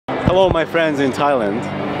Hello, my friends in Thailand.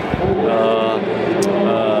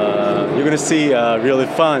 You're gonna see a really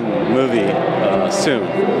fun movie soon,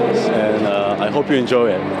 and I hope you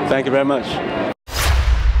enjoy it. Thank you very much.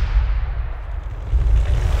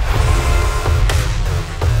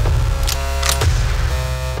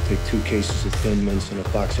 Take 2 cases of Thin Mints and a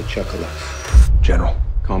box of chocolates. General,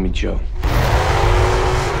 call me Joe.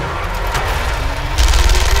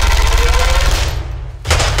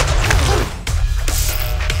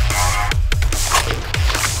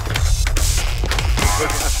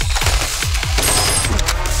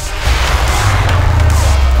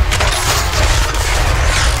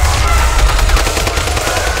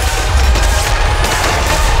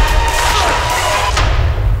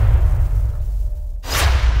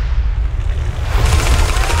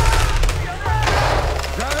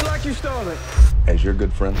 You stole it. As your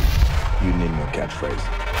good friend, you need no catchphrase.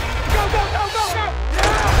 Go, go, go, go, go!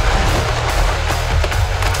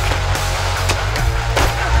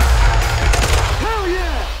 Hell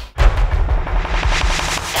yeah!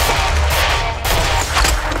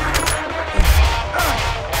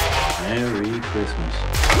 Merry Christmas.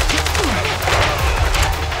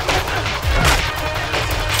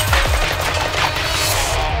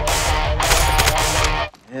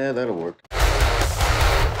 Yeah, that'll work.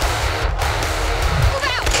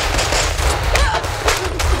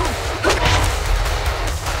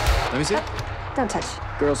 Let me see. Don't touch.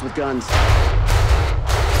 Girls with guns.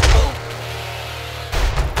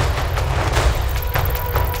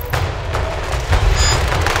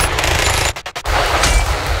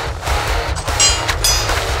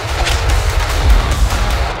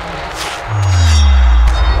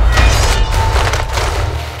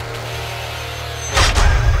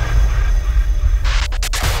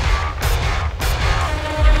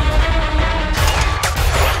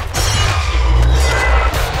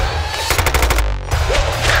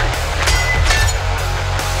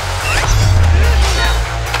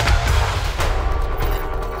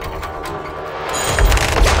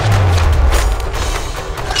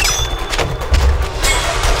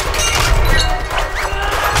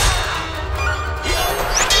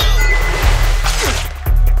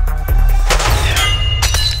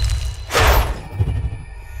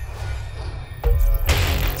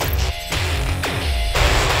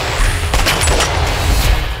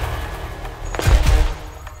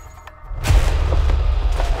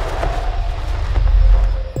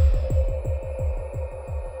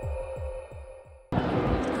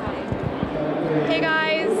 Hey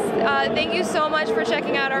guys, thank you so much for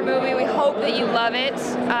checking out our movie. We hope that you love it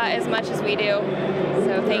as much as we do.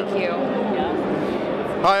 So thank you.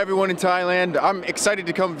 Hi everyone in Thailand. I'm excited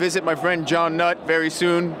to come visit my friend John Nutt very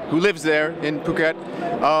soon, who lives there in Phuket.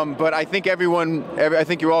 But I think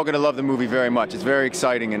you're all going to love the movie very much. It's very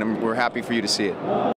exciting and we're happy for you to see it.